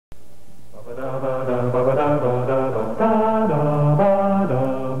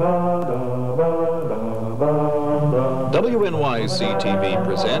WNYC-TV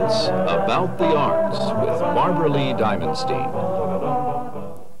presents About the Arts with Barbara Lee Diamondstein.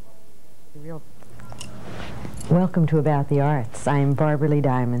 Welcome to About the Arts. I'm Barbara Lee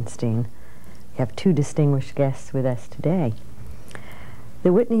Diamondstein. We have two distinguished guests with us today.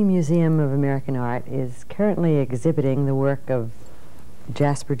 The Whitney Museum of American Art is currently exhibiting the work of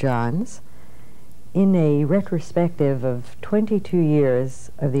Jasper Johns in a retrospective of 22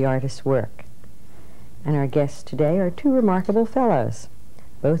 years of the artist's work. And our guests today are two remarkable fellows,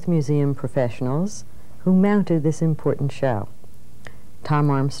 both museum professionals who mounted this important show. Tom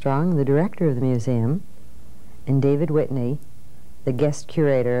Armstrong, the director of the museum, and David Whitney, the guest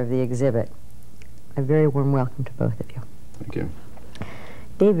curator of the exhibit. A very warm welcome to both of you. Thank you.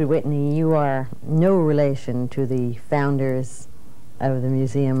 David Whitney, you are no relation to the founders of the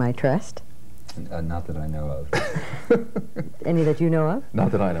museum, I trust. Not that I know of. Any that you know of?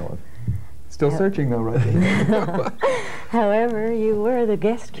 Not that I know of. Still searching though, right? However, you were the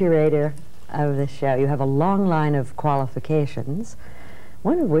guest curator of the show. You have a long line of qualifications,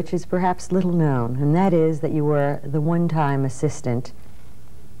 one of which is perhaps little known, and that is that you were the one-time assistant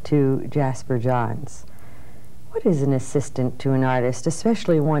to Jasper Johns. What is an assistant to an artist,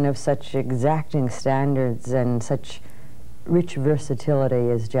 especially one of such exacting standards and such rich versatility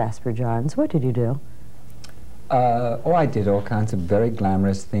as Jasper Johns? What did you do? I did all kinds of very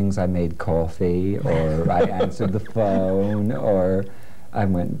glamorous things. I made coffee, or I answered the phone, or I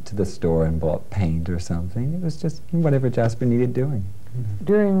went to the store and bought paint or something. It was just whatever Jasper needed doing.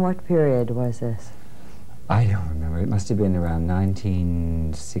 During what period was this? I don't remember. It must have been around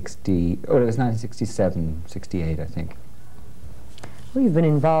 1960, oh, it was 1967, 68, I think. Well, you've been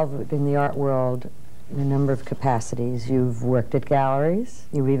involved in the art world in a number of capacities. You've worked at galleries.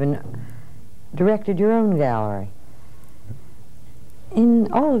 You've even directed your own gallery.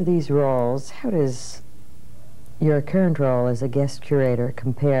 In all of these roles, how does your current role as a guest curator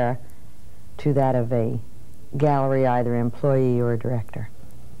compare to that of a gallery either employee or director?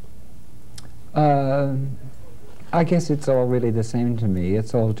 I guess it's all really the same to me.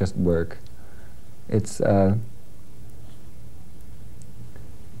 It's all just work. It's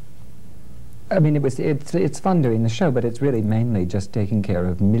I mean, it's fun doing the show, but it's really mainly just taking care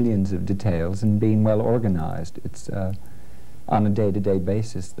of millions of details and being well organized. It's on a day-to-day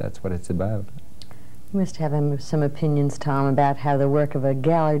basis, that's what it's about. You must have some opinions, Tom, about how the work of a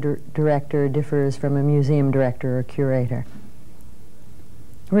gallery director differs from a museum director or curator.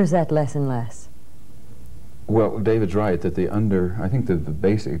 Or is that less and less? Well, David's right that I think the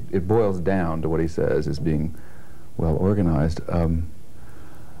basic, it boils down to what he says is being well organized.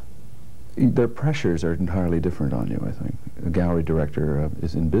 Their pressures are entirely different on you, I think. A gallery director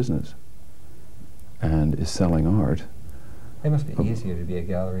is in business and is selling art. It must be easier to be a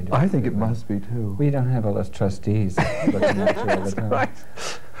gallery director. I think it must be, too. We don't have all those trustees looking at you all the time. Right.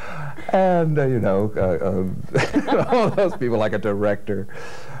 And, you know, all those people like a director,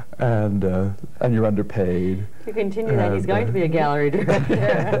 and you're underpaid. To continue that, he's going to be a gallery director.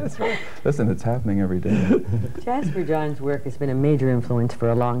 That's right. Listen, it's happening every day. Jasper Johns' work has been a major influence for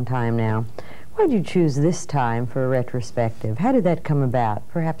a long time now. Why did you choose this time for a retrospective? How did that come about?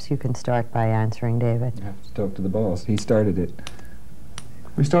 Perhaps you can start by answering, David. You have to talk to the boss. He started it.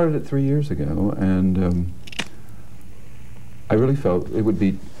 We started it 3 years ago, and I really felt it would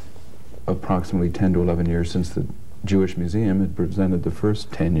be approximately 10 to 11 years since the Jewish Museum had presented the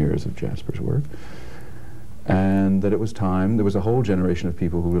first 10 years of Jasper's work, and that it was time. There was a whole generation of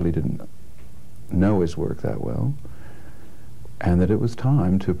people who really didn't know his work that well, and that it was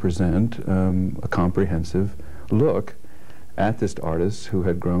time to present a comprehensive look at this artist who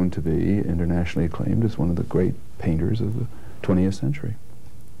had grown to be internationally acclaimed as one of the great painters of the 20th century,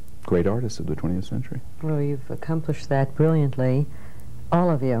 great artists of the 20th century. Well, you've accomplished that brilliantly. All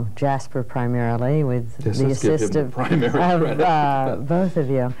of you, Jasper primarily, with the assist of both of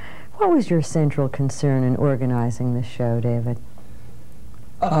you. What was your central concern in organizing this show, David?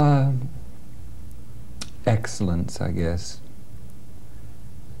 Excellence, I guess.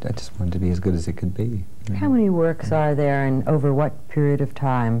 I just wanted to be as good as it could be. How many works are there, and over what period of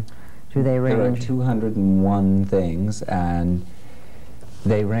time do they range? There are 201 things, and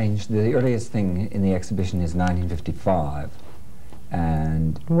they range. The earliest thing in the exhibition is 1955.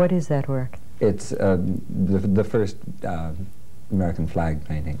 And what is that work? It's the first American flag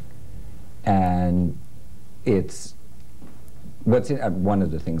painting, and it's one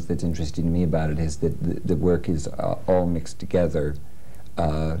of the things that's interesting to me about it is that the work is all mixed together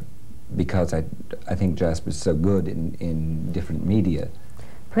because I think Jasper's so good in different media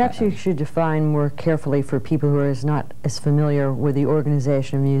Perhaps you should define more carefully for people who are not as familiar with the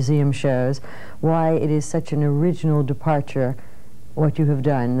organization of museum shows why it is such an original departure, what you have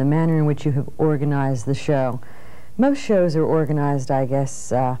done, the manner in which you have organized the show. Most shows are organized, I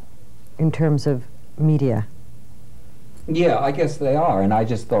guess, in terms of media. Yeah, I guess they are, and I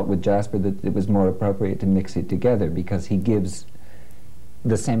just thought with Jasper that it was more appropriate to mix it together because he gives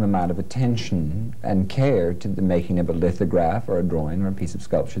the same amount of attention and care to the making of a lithograph or a drawing or a piece of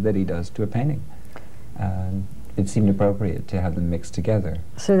sculpture that he does to a painting. It seemed appropriate to have them mixed together.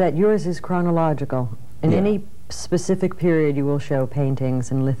 So that yours is chronological. In any specific period you will show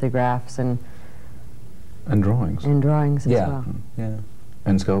paintings and lithographs and drawings. And drawings as well. Yeah.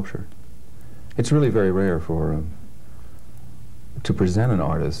 And sculpture. It's really very rare for to present an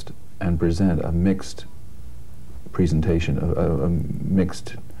artist and present a mixed presentation, a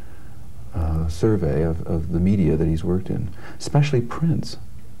mixed survey of the media that he's worked in, especially prints.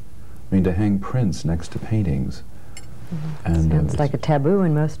 I mean, to hang prints next to paintings. Mm-hmm. And sounds like a taboo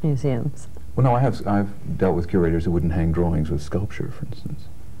in most museums. Well, no, I've dealt with curators who wouldn't hang drawings with sculpture, for instance.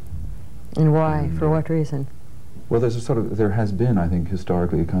 And why? For what reason? Well, there has been, I think,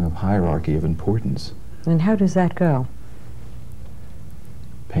 historically a kind of hierarchy of importance. And how does that go?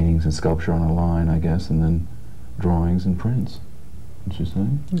 Paintings and sculpture on a line, I guess, and then drawings and prints. What you say?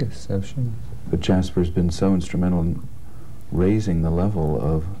 Yes, so sure. But Jasper's been so instrumental in raising the level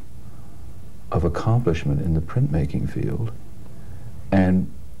of accomplishment in the printmaking field,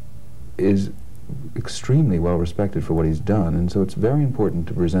 and is extremely well respected for what he's done, and so it's very important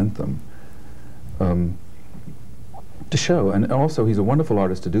to present them, to show. And also he's a wonderful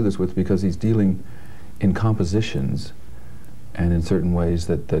artist to do this with because he's dealing in compositions and in certain ways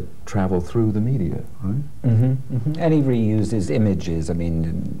that travel through the media, right? Mm-hmm, mm-hmm. And he reuses images. I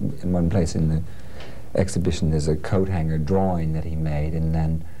mean, in one place in the exhibition there's a coat hanger drawing that he made, and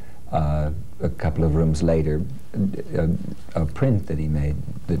then a couple of rooms later a print that he made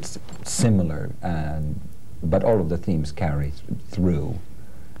that's similar, but all of the themes carry through.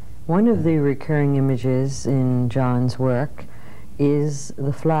 One of the recurring images in John's work is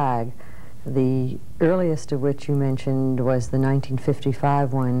the flag, the earliest of which you mentioned was the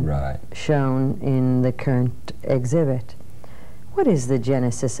 1955 one shown in the current exhibit. What is the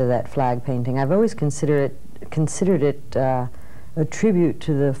genesis of that flag painting? I've always considered it a tribute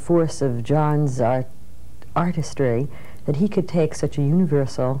to the force of John's artistry, that he could take such a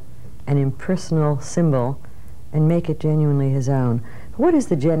universal and impersonal symbol and make it genuinely his own. What is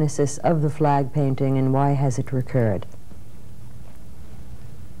the genesis of the flag painting, and why has it recurred?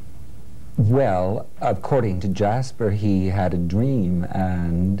 Well, according to Jasper, he had a dream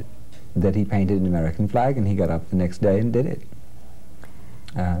and that he painted an American flag, and he got up the next day and did it.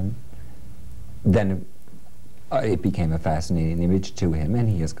 Then it became a fascinating image to him, and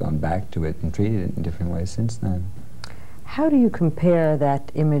he has gone back to it and treated it in different ways since then. How do you compare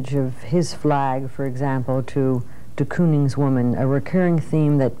that image of his flag, for example, to de Kooning's woman, a recurring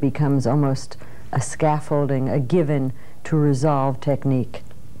theme that becomes almost a scaffolding, a given to resolve technique?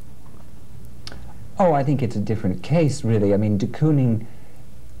 Oh, I think it's a different case, really. I mean, de Kooning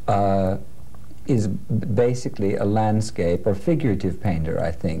is basically a landscape or figurative painter,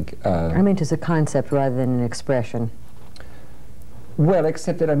 I think. I meant as a concept rather than an expression. Well,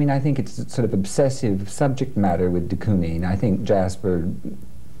 except that, I mean, I think it's sort of obsessive subject matter with de Kooning. I think Jasper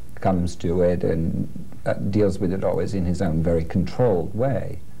comes to it and deals with it always in his own very controlled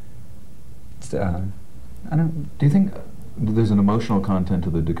way. It's, I don't... Do you think there's an emotional content to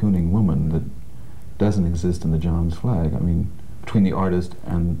the de Kooning woman that doesn't exist in the John's flag? I mean, between the artist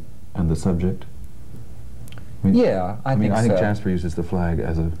and the subject? I mean, yeah, I think I think so. Jasper uses the flag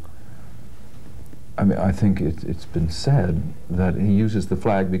as a... I mean, I think it's been said that he uses the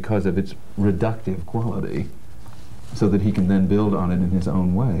flag because of its reductive quality, so that he can then build on it in his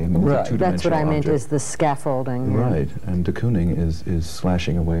own way. I mean, right. It's a two-dimensional That's what I meant object. is the scaffolding. Right, and de Kooning is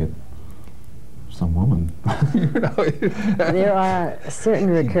slashing away at some woman. You know? There are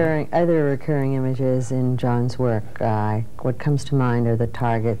certain other recurring images in John's work. What comes to mind are the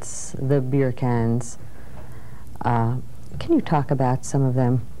targets, the beer cans. Can you talk about some of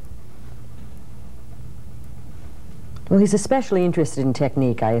them? Well, he's especially interested in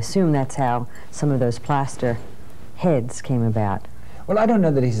technique. I assume that's how some of those plaster heads came about. Well, I don't know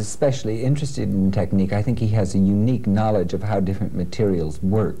that he's especially interested in technique. I think he has a unique knowledge of how different materials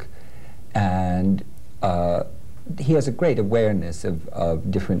work. And he has a great awareness of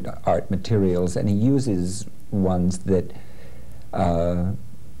different art materials, and he uses ones that, I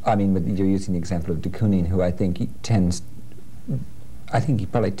mean, you're using the example of de Kooning, who I think he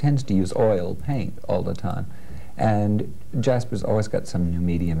probably tends to use oil paint all the time. And Jasper's always got some new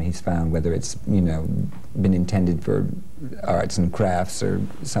medium he's found, whether it's, you know, been intended for arts and crafts or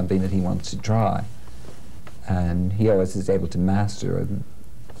something that he wants to try. And he always is able to master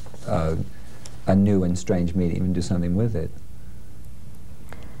a new and strange medium and do something with it.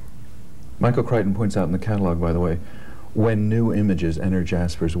 Michael Crichton points out in the catalog, by the way, when new images enter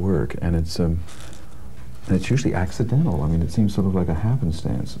Jasper's work, and it's usually accidental. I mean, it seems sort of like a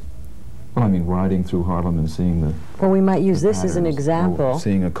happenstance. Well, I mean, riding through Harlem and seeing the Well, we might use this as an patterns, example.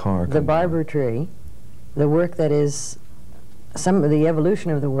 seeing a car. The barber tree, the work that is, some of the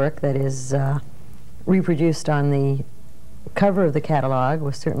evolution of the work that is reproduced on the cover of the catalog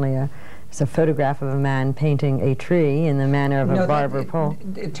was certainly it's a photograph of a man painting a tree in the manner of a barber pole.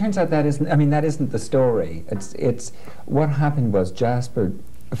 It turns out that isn't, I mean, that isn't the story. It's what happened was Jasper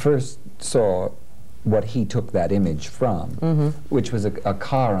first saw what he took that image from, which was a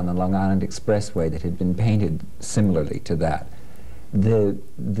car on the Long Island Expressway that had been painted similarly to that.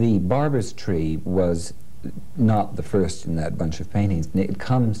 The barber's tree was not the first in that bunch of paintings. It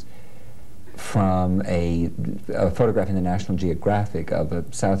comes from a photograph in the National Geographic of a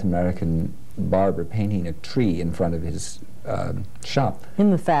South American barber painting a tree in front of his shop.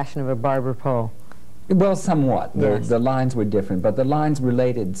 In the fashion of a barber pole. Well, somewhat. Yes. The lines were different, but the lines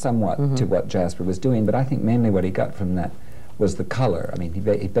related somewhat to what Jasper was doing. But I think mainly what he got from that was the color. I mean,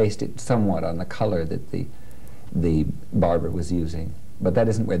 he based it somewhat on the color that the barber was using. But that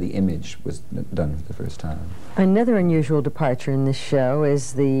isn't where the image was done for the first time. Another unusual departure in this show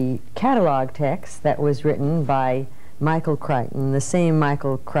is the catalog text that was written by Michael Crichton, the same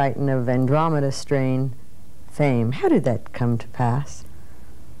Michael Crichton of Andromeda Strain fame. How did that come to pass?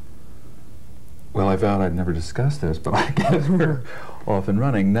 Well, I vowed I'd never discuss this, but I guess we're off and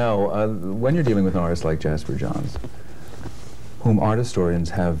running. No, when you're dealing with an artist like Jasper Johns, whom art historians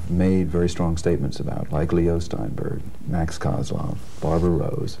have made very strong statements about, like Leo Steinberg, Max Kozlov, Barbara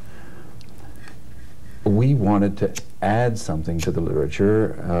Rose, we wanted to add something to the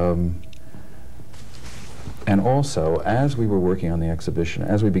literature, and also, as we were working on the exhibition,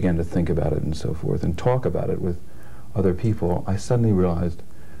 as we began to think about it and so forth, and talk about it with other people, I suddenly realized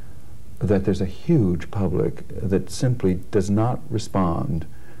that there's a huge public that simply does not respond,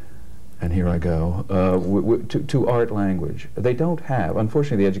 and here I go, to art language. They don't have,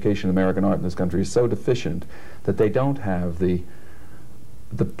 unfortunately, the education of American art in this country is so deficient that they don't have the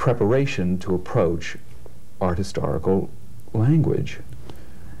preparation to approach art historical language.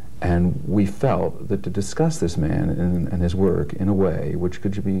 And we felt that to discuss this man and his work in a way which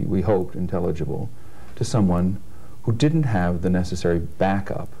could be, we hoped, intelligible to someone who didn't have the necessary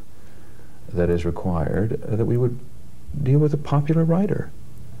backup that is required, that we would deal with a popular writer,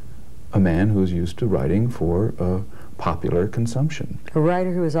 a man who's used to writing for popular consumption. A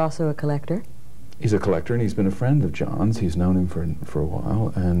writer who is also a collector? He's a collector, and he's been a friend of John's. He's known him for a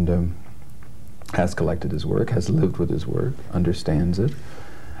while, and has collected his work, has lived with his work, understands it.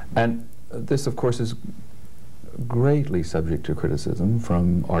 And this, of course, is greatly subject to criticism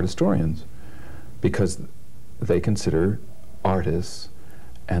from art historians, because they consider artists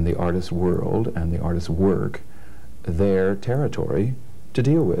and the artist's world and the artist's work their territory to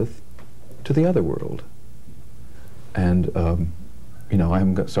deal with to the other world. And, you know, I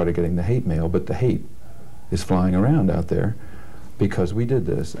haven't started getting the hate mail, but the hate is flying around out there because we did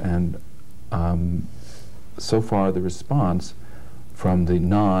this. And so far the response from the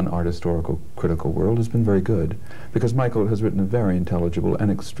non-art historical critical world has been very good, because Michael has written a very intelligible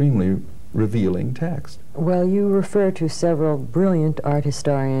and extremely revealing text. Well, you refer to several brilliant art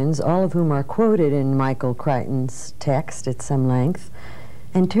historians, all of whom are quoted in Michael Crichton's text at some length.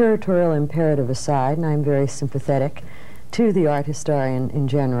 And territorial imperative aside, and I'm very sympathetic to the art historian in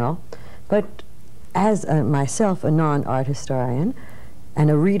general, but as myself a non-art historian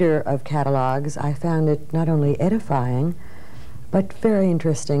and a reader of catalogs, I found it not only edifying, but very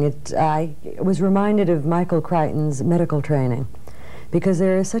interesting. I was reminded of Michael Crichton's medical training, because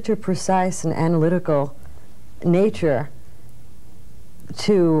there is such a precise and analytical nature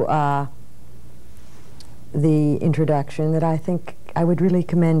to the introduction that I think I would really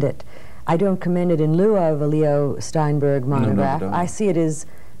commend it. I don't commend it in lieu of a Leo Steinberg monograph. No, I see it as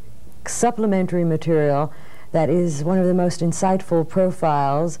supplementary material that is one of the most insightful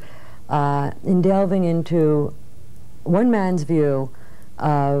profiles in delving into one man's view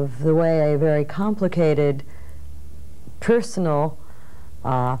of the way a very complicated, personal,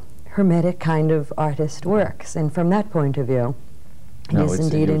 hermetic kind of artist works. And from that point of view, it is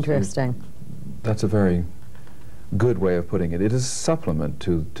indeed interesting. That's a very good way of putting it. It is a supplement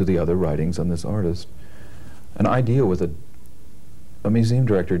to the other writings on this artist. And I deal with a museum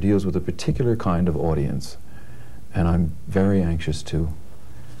director deals with a particular kind of audience. And I'm very anxious to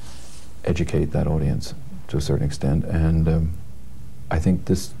educate that audience to a certain extent, and I think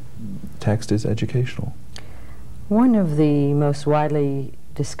this text is educational. One of the most widely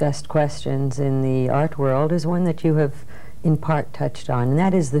discussed questions in the art world is one that you have in part touched on, and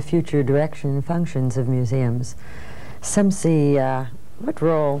that is the future direction and functions of museums. Some see what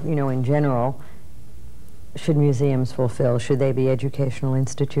role, in general, should museums fulfill? Should they be educational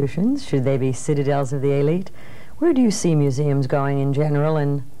institutions? Should they be citadels of the elite? Where do you see museums going in general,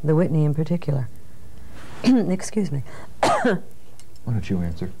 and the Whitney in particular? Excuse me. Why don't you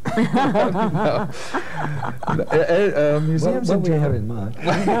answer? Museums what in we have general. in mind.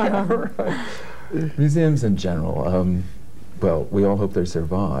 Museums in general. Well, we all hope they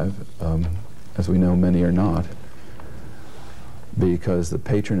survive. As we know, many are not, because the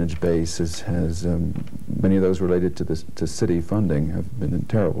patronage base has many of those related to city funding have been in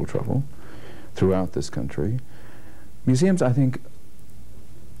terrible trouble throughout this country. Museums, I think,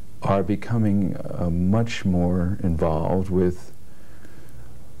 are becoming much more involved with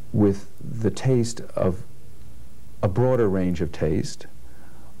the taste of a broader range of taste,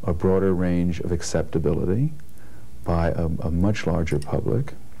 a broader range of acceptability by a much larger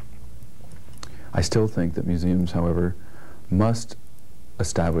public. I still think that museums, however, must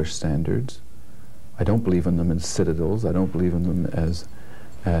establish standards. I don't believe in them as citadels. I don't believe in them as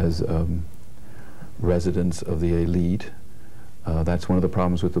residents of the elite. That's one of the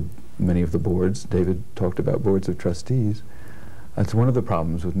problems with many of the boards. David talked about boards of trustees. That's one of the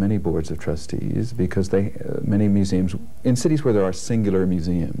problems with many boards of trustees, because many museums, in cities where there are singular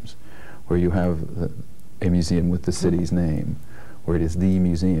museums, where you have a museum with the city's name, where it is the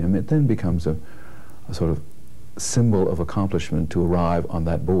museum, it then becomes a sort of symbol of accomplishment to arrive on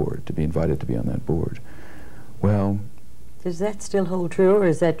that board, to be invited to be on that board. Well, does that still hold true, or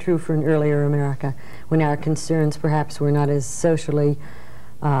is that true for an earlier America, when our concerns perhaps were not as socially,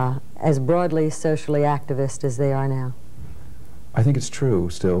 as broadly socially activist as they are now? I think it's true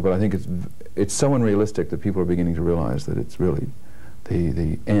still, but I think it's so unrealistic that people are beginning to realize that it's really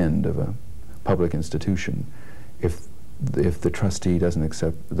the end of a public institution if the trustee doesn't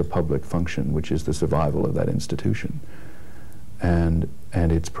accept the public function, which is the survival of that institution and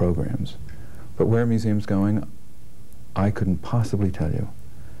its programs. But where are museums going? I couldn't possibly tell you.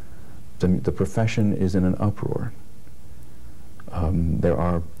 The profession is in an uproar. There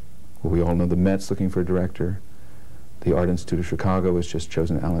are, well, we all know the Met's looking for a director. The Art Institute of Chicago has just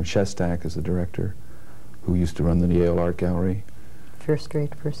chosen Alan Shestak as the director, who used to run the Yale Art Gallery.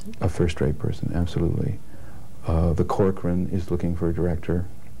 First-rate person? A first-rate person, absolutely. The Corcoran is looking for a director.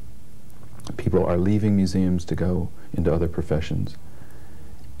 People are leaving museums to go into other professions.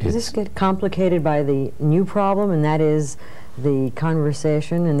 Does this get complicated by the new problem, and that is the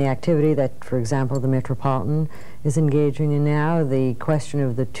conversation and the activity that, for example, the Metropolitan is engaging in now, the question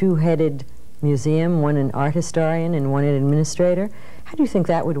of the two-headed museum, one an art historian and one an administrator? How do you think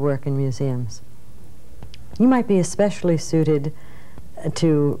that would work in museums? You might be especially suited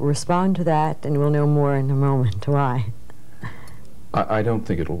to respond to that, and we'll know more in a moment why. I don't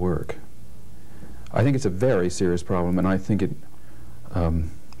think it'll work. I think it's a very serious problem, and I think it...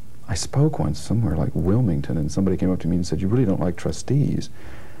 I spoke once somewhere like Wilmington, and somebody came up to me and said, "You really don't like trustees."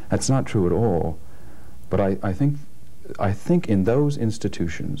 That's not true at all. But I think in those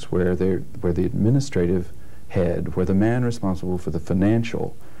institutions where the administrative head, where the man responsible for the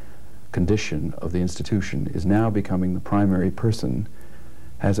financial condition of the institution is now becoming the primary person,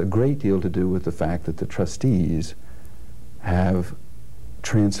 has a great deal to do with the fact that the trustees have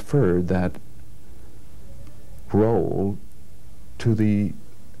transferred that role to the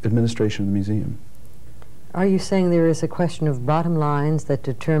administration of the museum. Are you saying there is a question of bottom lines that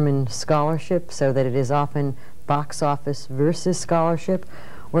determine scholarship, so that it is often box office versus scholarship,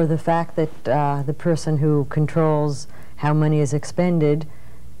 or the fact that the person who controls how money is expended,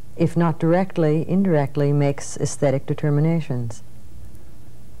 if not directly, indirectly makes aesthetic determinations?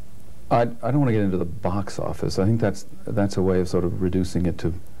 I don't want to get into the box office. I think that's a way of sort of reducing it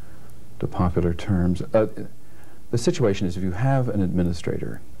to popular terms. The situation is, if you have an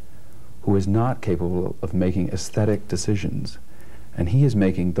administrator who is not capable of making aesthetic decisions, and he is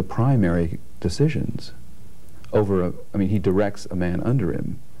making the primary decisions over he directs a man under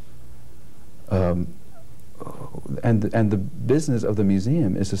him, and the business of the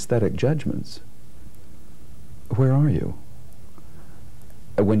museum is aesthetic judgments. Where are you?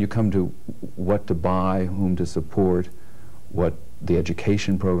 When you come to what to buy, whom to support, what the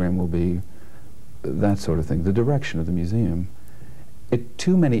education program will be, that sort of thing, the direction of the museum,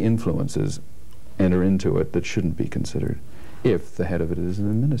 too many influences enter into it that shouldn't be considered if the head of it is an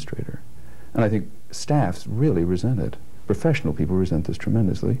administrator. And I think staffs really resent it. Professional people resent this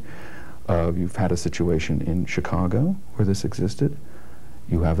tremendously. You've had a situation in Chicago where this existed.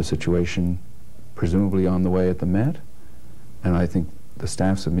 You have a situation presumably on the way at the Met, and I think the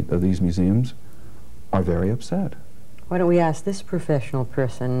staffs of these museums are very upset. Why don't we ask this professional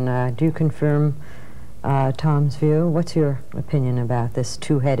person, do you confirm Tom's view? What's your opinion about this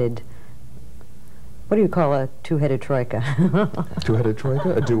two-headed, what do you call a two-headed troika? Two-headed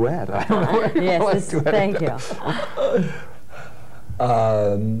troika? A duet? I don't know what you call it. Thank you.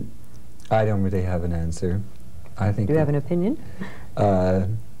 I don't really have an answer. I think. Do you have an opinion?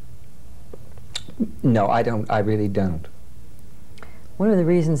 No, I don't. I really don't. One of the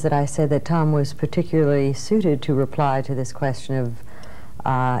reasons that I said that Tom was particularly suited to reply to this question of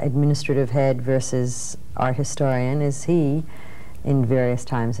administrative head versus art historian is he, in various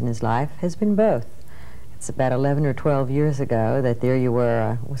times in his life, has been both. It's about 11 or 12 years ago that there you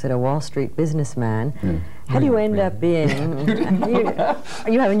were, was it a Wall Street businessman? Yeah. How do you end up being, you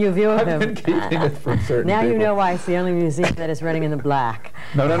have a new view of I've him. been keeping it from certain Now people. you know why it's the only museum that is running in the black.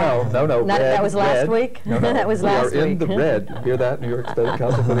 No. Not, red, that was last red. week? No, That was last we are week. in the red. You hear that, New York State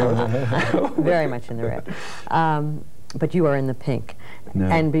Council for the Arts? Very much in the red. But you are in the pink. No.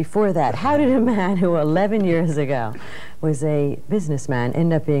 And before that, how did a man who 11 years ago was a businessman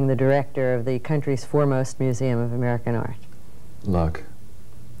end up being the director of the country's foremost museum of American art? Luck.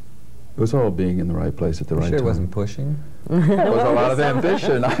 It was all being in the right place at the right Sure, time. it wasn't pushing. It was a lot of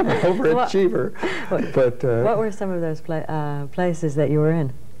ambition. I'm an overachiever. But What were some of those places that you were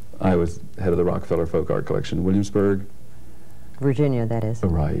in? I was head of the Rockefeller Folk Art Collection in Williamsburg. Virginia, that is.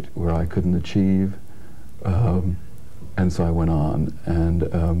 Right, where I couldn't achieve. And so I went on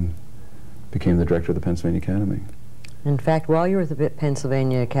and became the director of the Pennsylvania Academy. In fact, while you were at the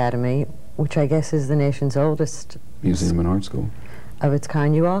Pennsylvania Academy, which I guess is the nation's oldest Museum and Art School. of its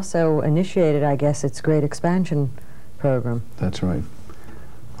kind, you also initiated, I guess, its great expansion program. That's right.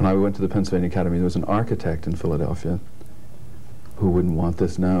 When I went to the Pennsylvania Academy, there was an architect in Philadelphia who wouldn't want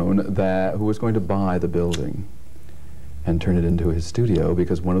this known, who was going to buy the building and turn it into his studio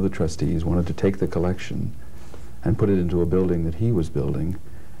because one of the trustees wanted to take the collection and put it into a building that he was building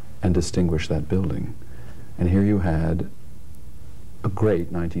and distinguish that building. And here you had a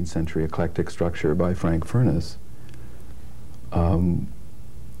great 19th century eclectic structure by Frank Furness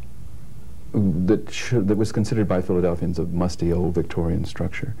that was considered by Philadelphians a musty old Victorian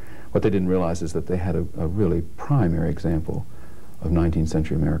structure. What they didn't realize is that they had a really primary example of 19th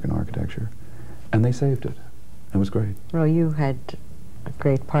century American architecture, and they saved it. It was great. Well, you had a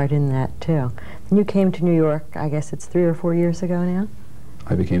great part in that, too. And you came to New York, I guess it's 3 or 4 years ago now?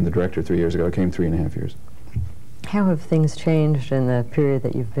 I became the director 3 years ago. I came 3.5 years. How have things changed in the period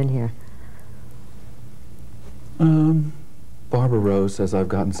that you've been here? Barbara Rose says I've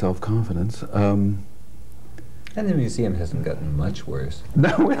gotten self-confidence. And the museum hasn't gotten much worse.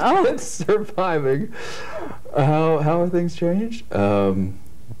 No, it's surviving. How have things changed? I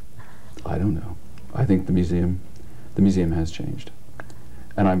don't know. I think the museum has changed,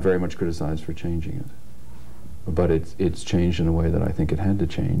 and I'm very much criticized for changing it. But it's changed in a way that I think it had to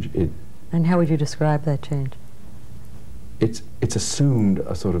change. And how would you describe that change? It's assumed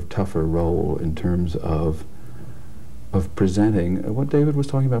a sort of tougher role in terms of presenting what David was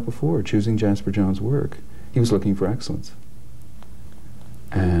talking about before, choosing Jasper Johns' work. He was looking for excellence.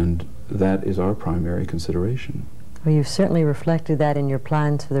 And that is our primary consideration. Well, you've certainly reflected that in your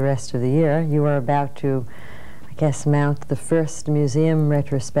plans for the rest of the year. You are about to, I guess, mount the first museum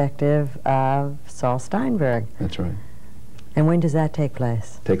retrospective of Saul Steinberg. That's right. And when does that take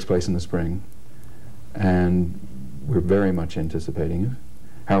place? It takes place in the spring. And we're very much anticipating it.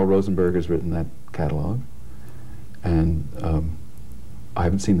 Harold Rosenberg has written that catalog. And I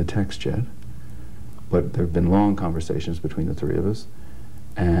haven't seen the text yet, but there have been long conversations between the three of us,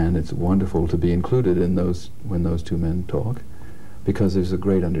 and it's wonderful to be included in those when those two men talk, because there's a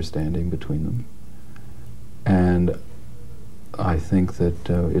great understanding between them. And I think that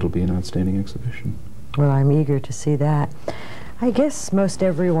it'll be an outstanding exhibition. Well, I'm eager to see that. I guess most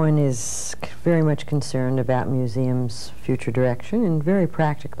everyone is very much concerned about museums' future direction, and very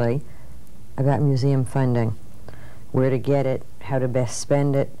practically about museum funding. Where to get it, how to best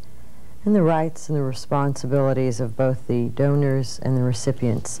spend it, and the rights and the responsibilities of both the donors and the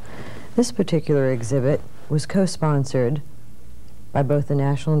recipients. This particular exhibit was co-sponsored by both the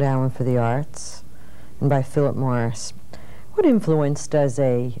National Endowment for the Arts and by Philip Morris. What influence does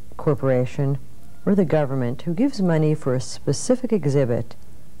a corporation or the government who gives money for a specific exhibit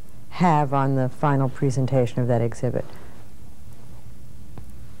have on the final presentation of that exhibit?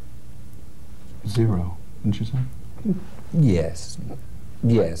 Zero, didn't you say? Yes.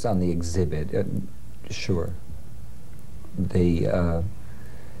 Yes, on the exhibit, sure. I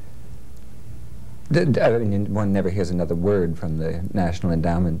mean, one never hears another word from the National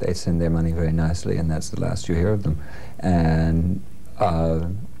Endowment. They send their money very nicely, and that's the last you hear of them. And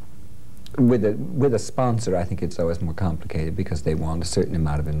with a sponsor, I think it's always more complicated because they want a certain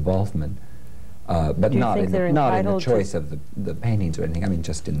amount of involvement, but not in the choice of the paintings or anything. I mean,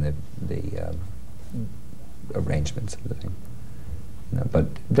 just in the arrangements of the thing. No, but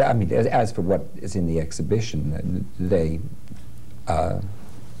I mean, as for what is in the exhibition, they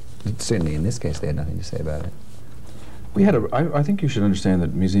certainly in this case they had nothing to say about it. We had I think you should understand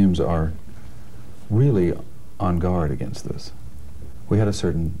that museums are really on guard against this. We had a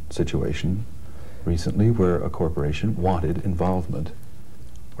certain situation recently where a corporation wanted involvement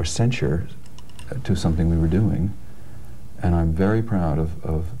or censure to something we were doing, and I'm very proud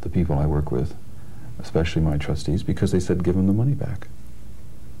of the people I work with, especially my trustees, because they said give them the money back.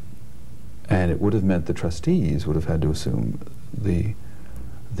 And it would have meant the trustees would have had to assume the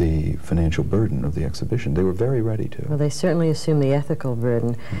financial burden of the exhibition. They were very ready to. Well, they certainly assume the ethical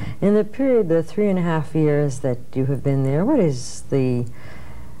burden. In the period, the 3.5 years that you have been there, what is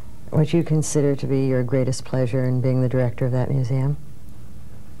what you consider to be your greatest pleasure in being the director of that museum?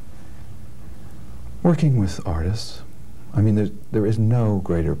 Working with artists. I mean, there is no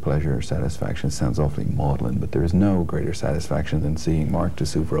greater pleasure or satisfaction. It sounds awfully maudlin, but there is no greater satisfaction than seeing Marc de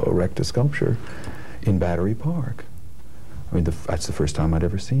Souvreau erect a sculpture in Battery Park. I mean, that's the first time I'd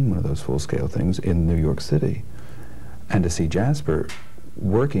ever seen one of those full-scale things in New York City. And to see Jasper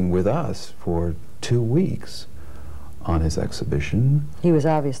working with us for 2 weeks on his exhibition. He was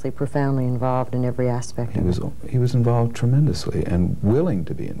obviously profoundly involved in every aspect of it. He was involved tremendously and willing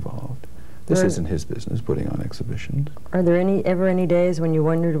to be involved. This isn't his business, putting on exhibitions. Are there ever any days when you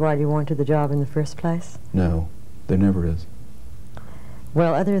wondered why you wanted the job in the first place? No, there never is.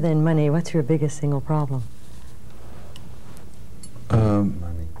 Well, other than money, what's your biggest single problem?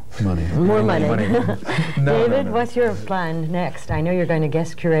 Money. More money. David, no. what's your plan next? I know you're going to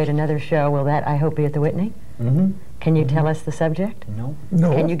guest curate another show. Will that, I hope, be at the Whitney? Mm-hmm. Can you tell us the subject? No.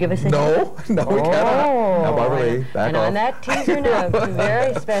 No. Can you give us a hint? No, we cannot. Now, Barbara Lee, back and off. on that teaser note, two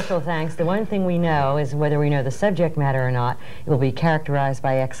very special thanks. The one thing we know is whether we know the subject matter or not, it will be characterized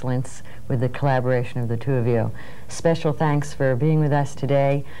by excellence with the collaboration of the two of you. Special thanks for being with us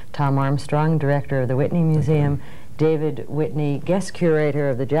today, Tom Armstrong, director of the Whitney Museum, David Whitney, guest curator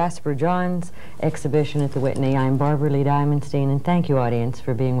of the Jasper Johns exhibition at the Whitney. I'm Barbara Lee Diamondstein, and thank you, audience,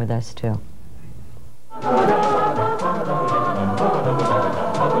 for being with us, too. Ba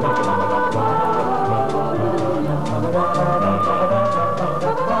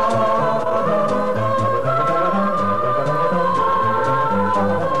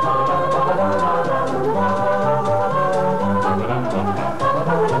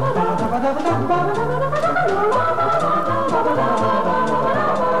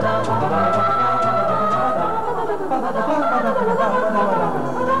ba ba ba ba ba ba.